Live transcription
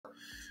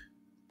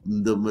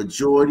the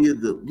majority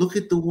of the look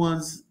at the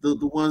ones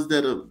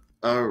that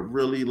are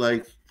really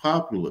like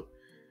popular.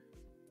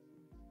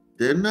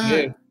 They're Yeah.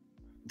 not.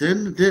 They're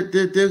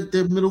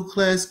middle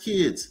class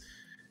kids.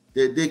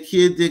 They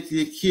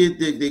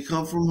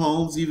come from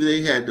homes. Either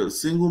they had a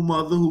single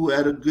mother who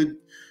had a good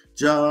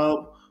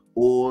job,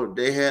 or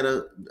they had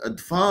a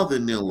father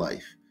in their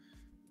life.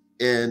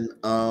 And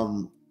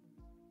Now,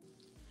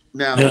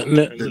 now now,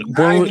 the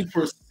one,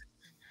 90%.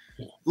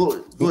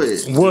 Go ahead.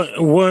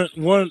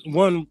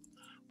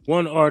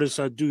 one artist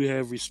I do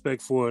have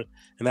respect for,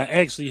 and I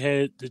actually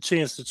had the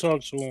chance to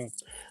talk to him,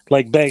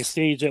 like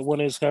backstage at one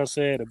of his concerts.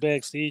 I had a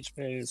backstage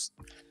pass.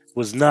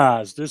 Was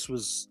Nas. This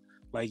was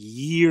like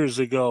years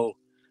ago.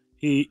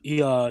 He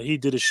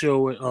did a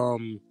show at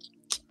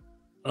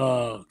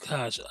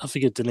gosh, I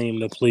forget the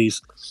name of the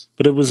place,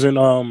 but it was in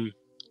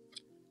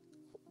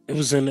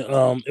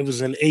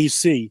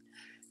AC,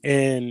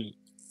 and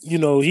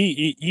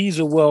he's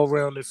a well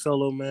rounded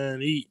fellow,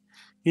 man.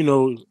 You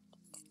know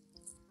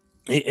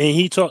and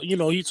he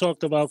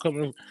talked about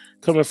coming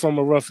from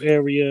a rough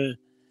area,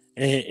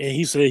 and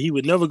he said he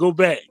would never go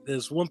back.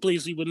 There's one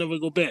place he would never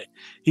go back.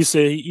 He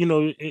said,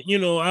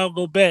 I'll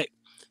go back,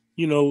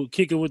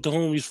 kick it with the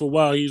homies for a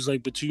while. He was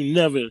like, but you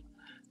never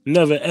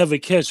ever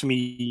catch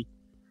me,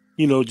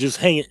 just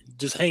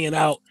hanging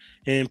out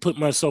and put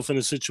myself in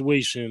a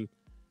situation,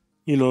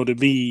 to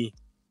be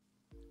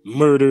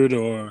murdered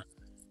or,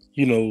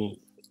 you know,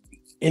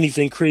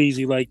 anything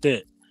crazy like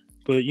that.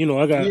 But I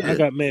Yeah.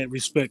 got mad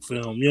respect for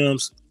him. You know what I'm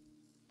saying?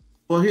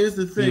 Well, here's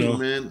the You thing, know,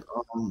 man.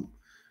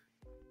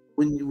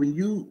 When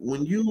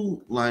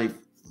you like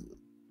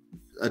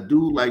a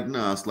dude like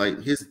Nas,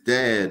 like his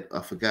dad,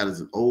 I forgot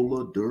his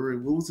Ola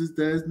Durin. What was his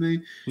dad's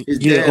name? His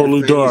yeah, dad, a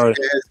famous Oludar.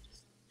 jazz.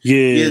 Yeah,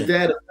 his Yeah,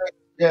 dad, a famous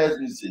jazz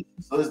musician.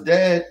 So his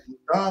dad,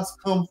 Nas,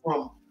 come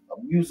from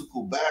a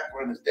musical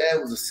background. His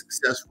dad was a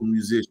successful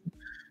musician.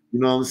 You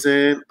know what I'm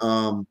saying?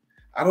 I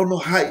don't know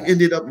how he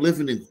ended up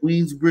living in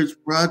Queensbridge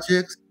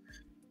Projects.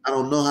 I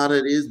don't know how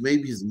that is.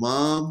 Maybe his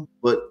mom,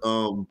 but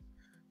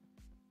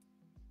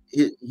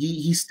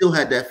he still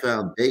had that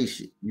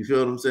foundation. You feel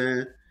what I'm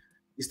saying?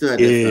 He still had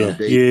that yeah,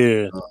 foundation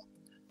yeah, uh,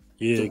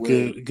 to yeah.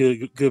 where,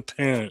 Good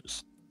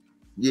parents.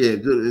 yeah,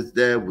 good. His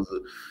dad was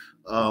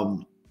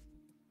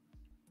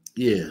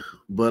yeah,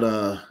 but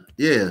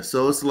yeah.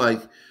 So it's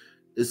like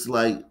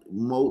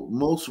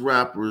most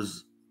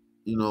rappers,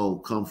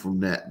 come from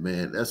that,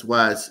 man. That's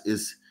why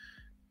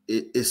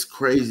it's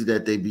crazy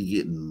that they be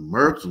getting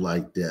murked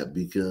like that,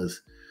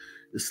 because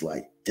it's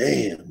like,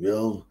 damn,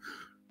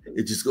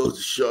 it just goes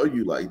to show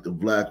you, like, the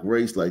black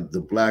race, like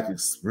the black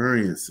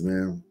experience,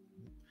 man.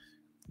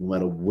 No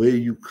matter where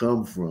you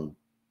come from,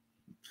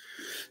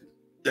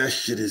 that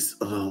shit is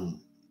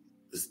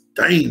it's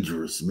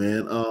dangerous,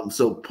 man.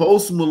 So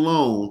Post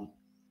Malone,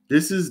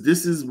 this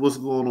is what's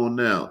going on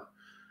now.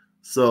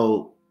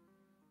 So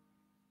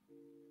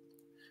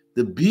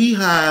the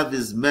BeyHive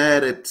is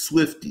mad at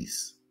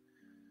Swifties,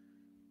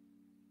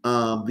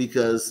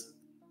 because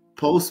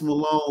Post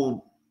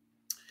Malone,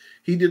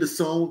 he did a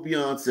song with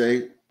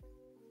Beyonce,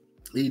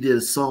 he did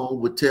a song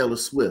with Taylor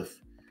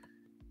Swift,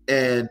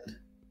 and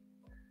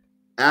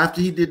after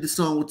he did the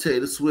song with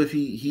Taylor Swift,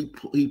 he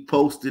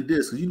posted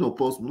this, because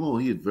Post Malone,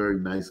 he's a very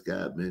nice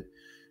guy, man,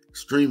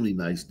 extremely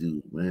nice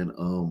dude, man.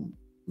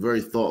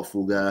 Very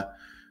thoughtful guy,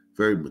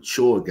 very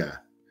mature guy.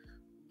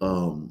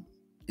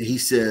 He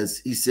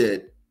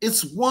said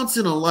it's once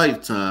in a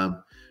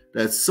lifetime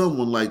that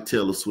someone like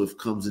Taylor Swift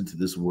comes into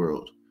this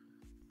world.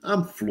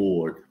 I'm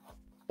floored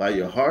by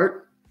your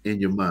heart and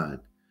your mind,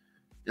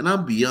 and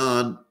I'm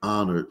beyond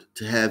honored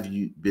to have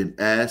you been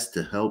asked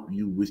to help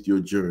you with your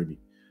journey.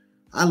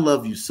 I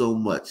love you so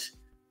much.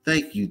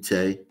 Thank you,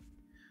 Tay.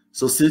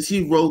 So since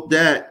he wrote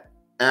that,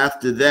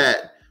 after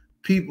that,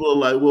 people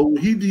are like, well,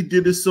 he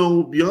did a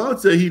song with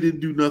Beyonce. He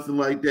didn't do nothing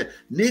like that.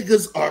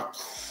 Niggas are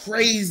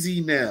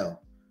crazy now.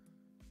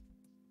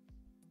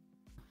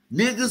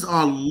 Niggas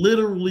are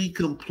literally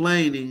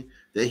complaining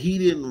that he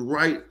didn't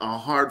write a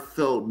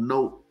heartfelt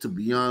note to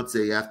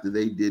Beyonce after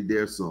they did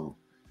their song.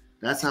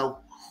 That's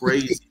how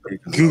crazy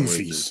niggas are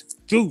right now.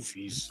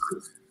 Goofies.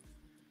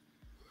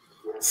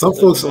 Some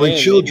So, folks are like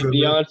man, children,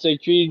 maybe man.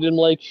 Beyonce treated him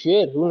like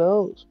shit. Who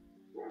knows?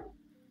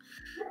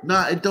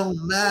 Nah, it don't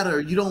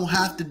matter. You don't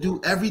have to do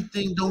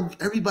everything.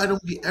 Everybody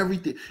don't get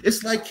everything.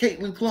 It's like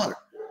Caitlin Clark.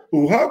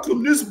 Oh, how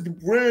come this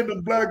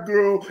random black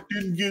girl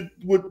didn't get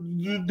what?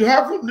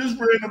 How come this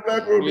random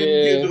black girl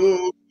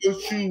didn't get a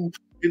shoe?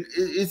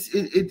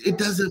 It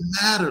doesn't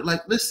matter.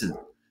 Like, listen,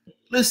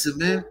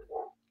 man,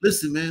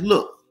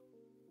 Look,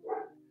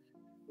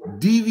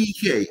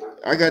 DVK.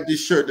 I got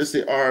this shirt that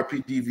say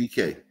RIP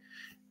DVK.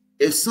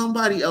 If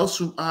somebody else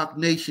from Arc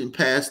Nation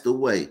passed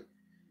away,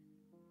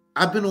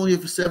 I've been on here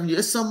for 7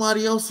 years.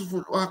 Somebody else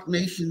from Arc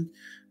Nation,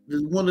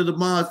 one of the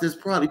mods that's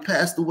probably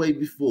passed away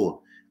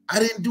before. I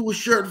didn't do a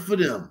shirt for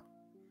them.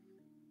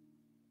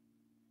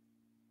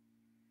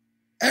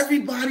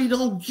 Everybody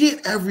don't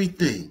get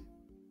everything.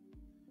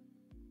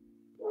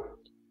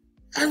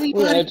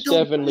 Everybody that's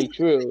definitely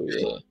true.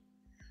 Yeah.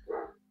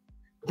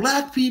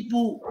 Black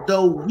people,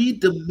 though, we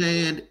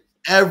demand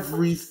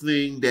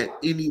everything that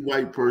any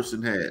white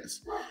person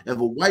has. If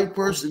a white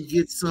person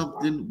gets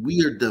something,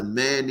 we are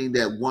demanding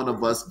that one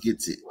of us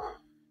gets it.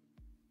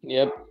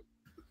 Yep.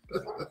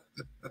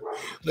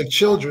 Like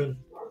children.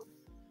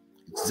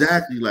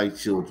 Exactly like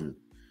children.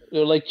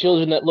 They're like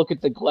children that look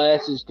at the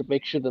glasses to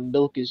make sure the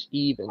milk is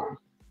even.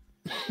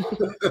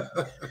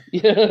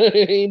 You know what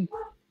I mean?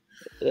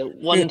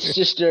 One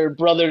sister or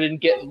brother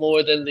didn't get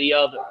more than the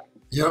other.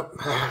 Yep.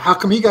 How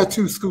come he got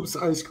 2 scoops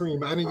of ice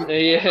cream? I didn't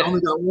get. Yeah. I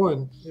only got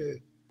 1. Yeah.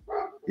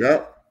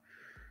 Yep.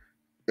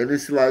 And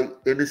it's like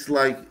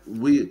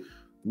we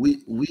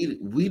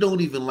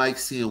don't even like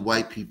seeing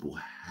white people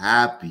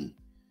happy.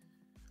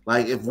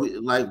 Like if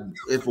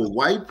a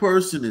white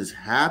person is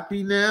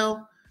happy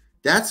now,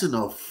 that's an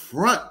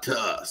affront to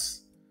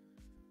us.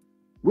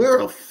 We're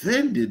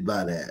offended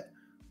by that.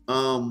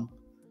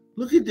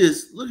 Look at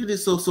this.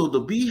 So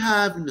the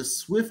BeyHive and the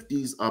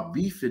Swifties are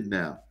beefing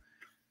now.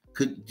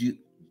 Could you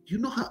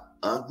know how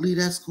ugly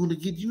that's going to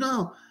get? You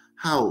know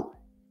how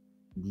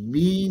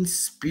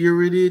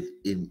mean-spirited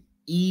and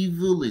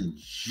evil and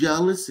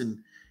jealous and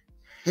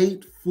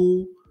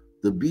hateful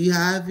the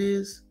BeyHive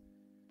is?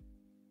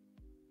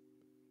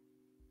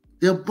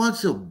 They're a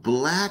bunch of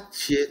black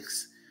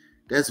chicks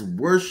that's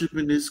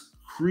worshiping this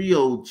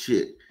Creole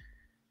chick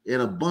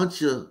and a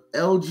bunch of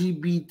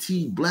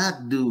LGBT black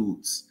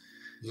dudes.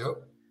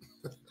 Yep.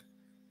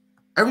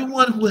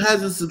 Everyone who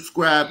hasn't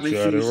subscribed, make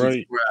sure you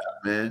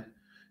subscribe, man.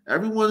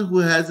 Everyone who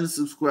hasn't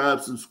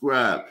subscribed,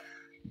 subscribe.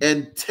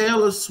 And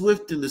Taylor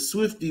Swift and the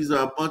Swifties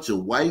are a bunch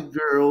of white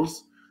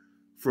girls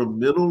from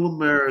middle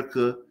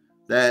America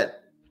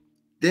that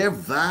their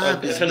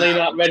vibe is definitely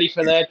not ready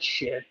for that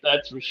shit.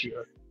 That's for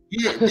sure.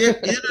 Yeah, their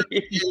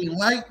energy ain't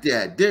like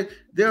that.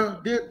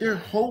 They're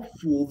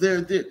hopeful.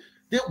 They're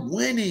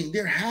winning.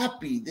 They're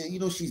happy.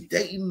 She's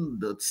dating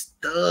the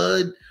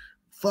stud,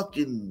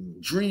 fucking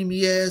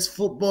dreamy ass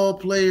football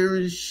player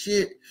and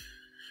shit.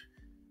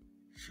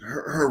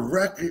 Her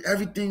record,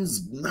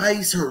 everything's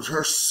nice.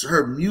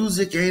 Her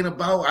music ain't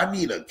about I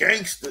need a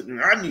gangster and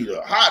I need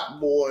a hot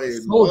boy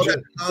and all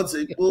that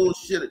nonsense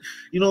bullshit.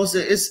 You know what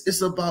I'm saying?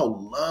 It's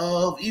about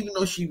love. Even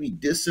though she be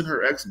dissing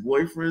her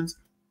ex-boyfriends,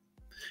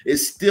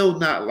 it's still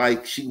not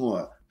like she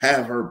gonna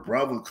have her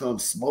brother come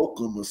smoke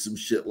them or some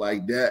shit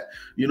like that.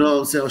 You know what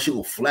I'm saying? She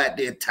gonna flat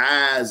their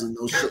tires and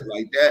no shit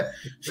like that.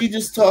 She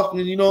just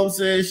talking, you know what I'm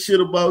saying,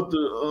 shit about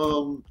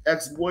the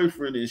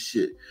ex-boyfriend and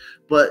shit.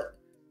 But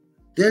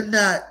they're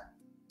not.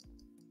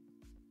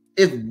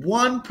 If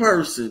one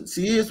person,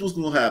 see, here's what's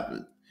gonna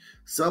happen.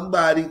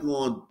 Somebody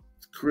gonna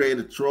create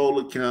a troll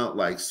account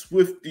like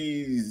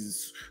Swifty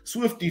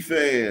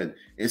fan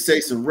and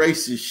say some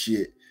racist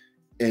shit.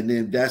 And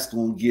then that's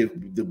gonna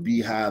give the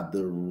BeyHive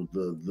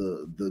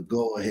the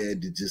go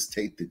ahead to just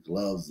take the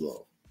gloves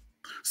off.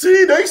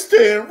 See, they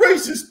stand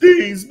racist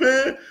things,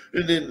 man.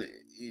 And then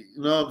you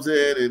know what I'm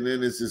saying. And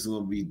then it's just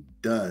gonna be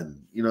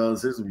done. You know,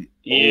 it's just gonna be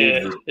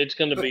over. It's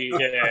gonna be.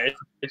 Yeah,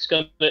 it's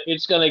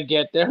gonna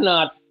get. They're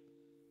not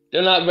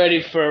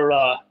ready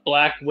for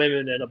black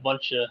women and a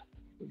bunch of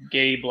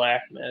gay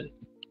black men.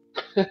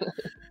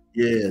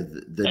 Yeah,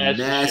 the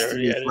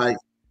nastiest, sure,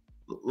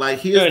 like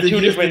here's two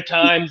different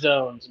time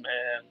zones,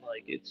 man.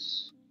 Like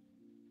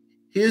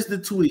here's the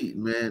tweet,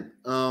 man.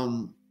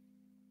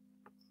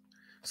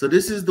 So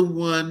this is the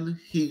one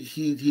he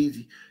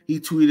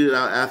tweeted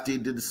out after he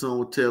did the song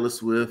with Taylor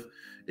Swift,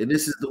 and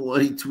this is the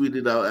one he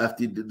tweeted out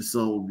after he did the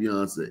song with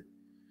Beyonce.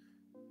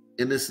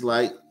 And it's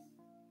like,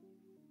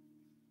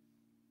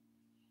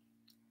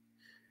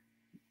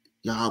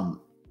 y'all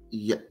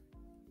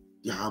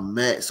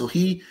mad. So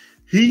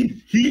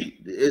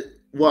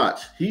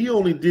watch. He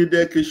only did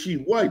that because she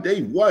white.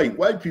 They white.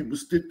 White people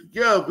stick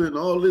together and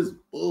all this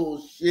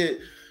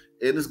bullshit.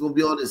 And it's going to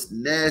be all this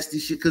nasty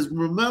shit. Because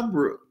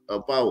remember,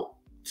 about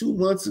 2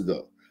 months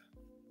ago,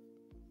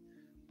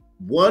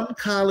 one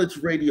college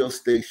radio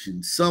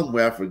station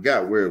somewhere, I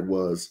forgot where it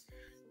was,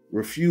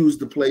 refused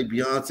to play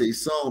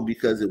Beyonce's song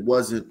because it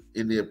wasn't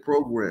in their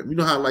program. You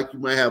know how like you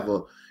might have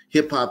a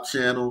hip-hop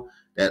channel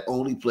that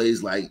only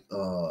plays like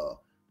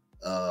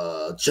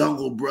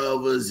Jungle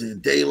Brothers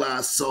and De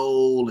La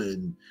Soul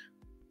and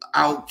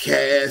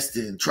Outkast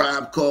and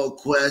Tribe Called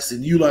Quest,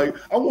 and you like,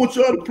 I want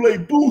y'all to play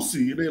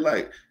Boosie, and they're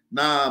like,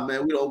 nah,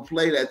 man, we don't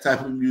play that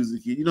type of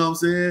music. You know what I'm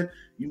saying?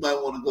 You might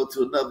want to go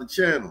to another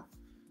channel.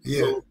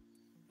 Yeah. So,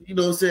 you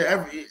know what I'm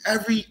saying?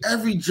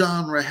 Every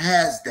genre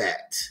has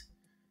that.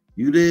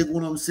 You dig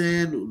what I'm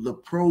saying? The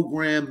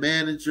program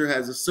manager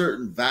has a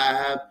certain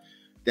vibe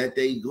that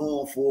they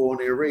going for on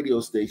their radio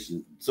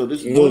station. So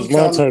this was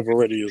my type of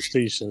radio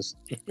stations.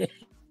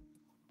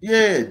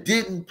 Yeah,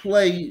 didn't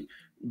want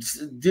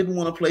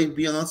to play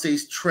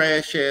Beyonce's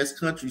trash ass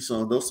country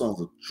song. Those songs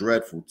are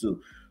dreadful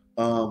too.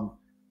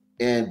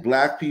 And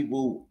black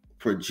people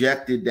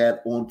projected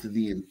that onto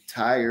the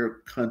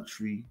entire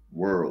country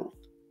world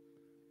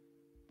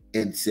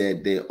and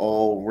said they're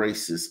all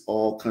racist.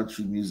 All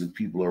country music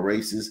people are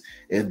racist.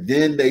 And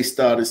then they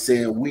started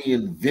saying we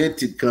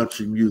invented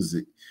country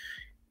music.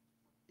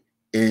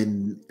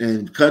 And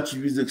country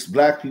music,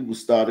 black people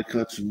started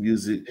country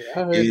music.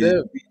 Yeah, I heard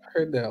that.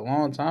 heard that a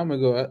long time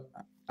ago.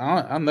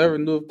 I never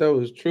knew if that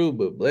was true,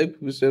 but black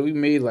people said we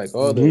made like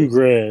all the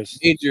Bluegrass.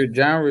 major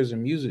genres of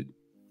music.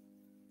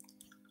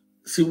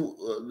 See,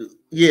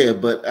 yeah,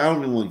 but I don't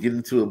even want to get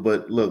into it.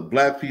 But look,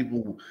 black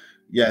people,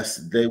 yes,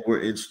 they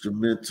were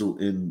instrumental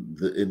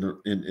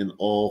in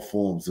all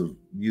forms of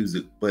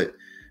music. But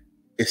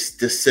it's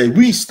to say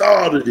we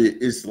started it.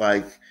 It's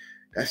like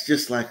that's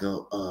just like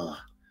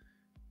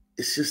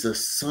it's just a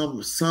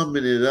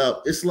summing it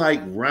up. It's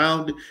like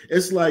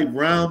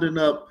rounding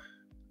up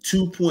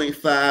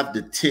 2.5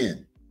 to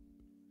 10.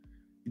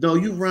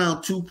 You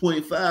round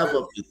 2.5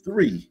 up to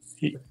 3.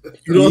 You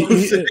know what I'm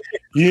saying?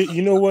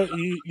 You know what?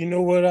 You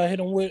know what I hit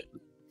them with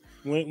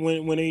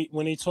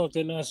when they talk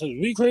that nonsense.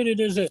 We created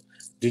this.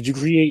 Did you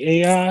create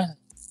AI?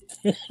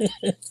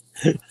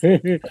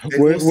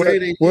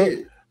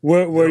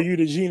 Were you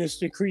the genius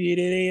that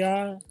created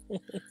AI?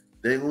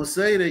 They gonna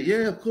say that.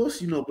 Yeah, of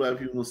course. Black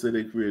people gonna say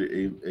they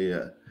created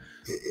AI.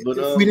 But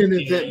if we didn't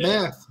invent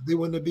math, they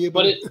wouldn't be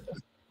able.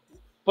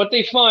 But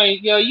they find,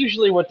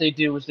 usually what they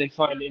do is they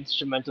find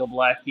instrumental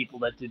black people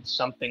that did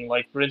something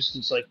like, for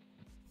instance, like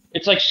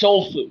it's like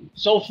soul food.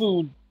 Soul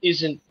food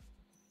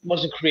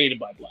wasn't created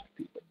by black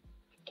people.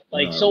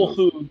 Like soul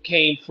food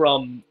came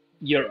from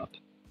Europe.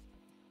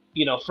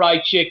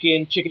 Fried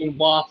chicken and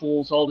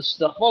waffles, all this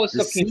stuff. All this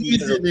stuff came from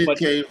Europe. But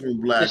came from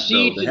black. The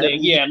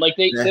seasoning, yeah. Like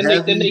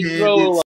then they throw